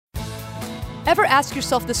Ever ask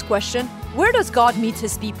yourself this question? Where does God meet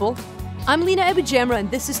His people? I'm Lina Abujamra, and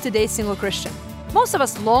this is Today's Single Christian. Most of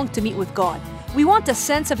us long to meet with God. We want a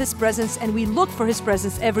sense of His presence, and we look for His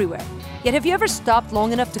presence everywhere. Yet have you ever stopped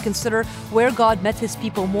long enough to consider where God met His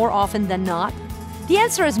people more often than not? The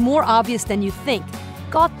answer is more obvious than you think.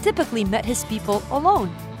 God typically met His people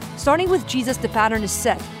alone. Starting with Jesus, the pattern is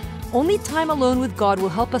set. Only time alone with God will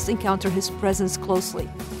help us encounter His presence closely.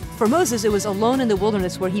 For Moses, it was alone in the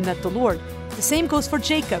wilderness where he met the Lord. The same goes for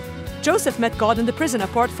Jacob. Joseph met God in the prison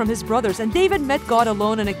apart from his brothers, and David met God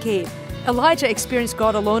alone in a cave. Elijah experienced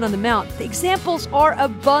God alone on the mount. The examples are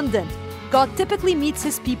abundant. God typically meets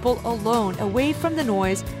His people alone, away from the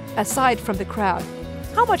noise, aside from the crowd.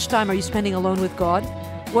 How much time are you spending alone with God?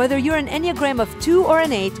 Whether you're an Enneagram of 2 or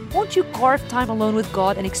an 8, won't you carve time alone with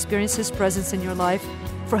God and experience His presence in your life?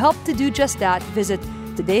 For help to do just that, visit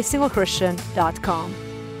todayssinglechristian.com.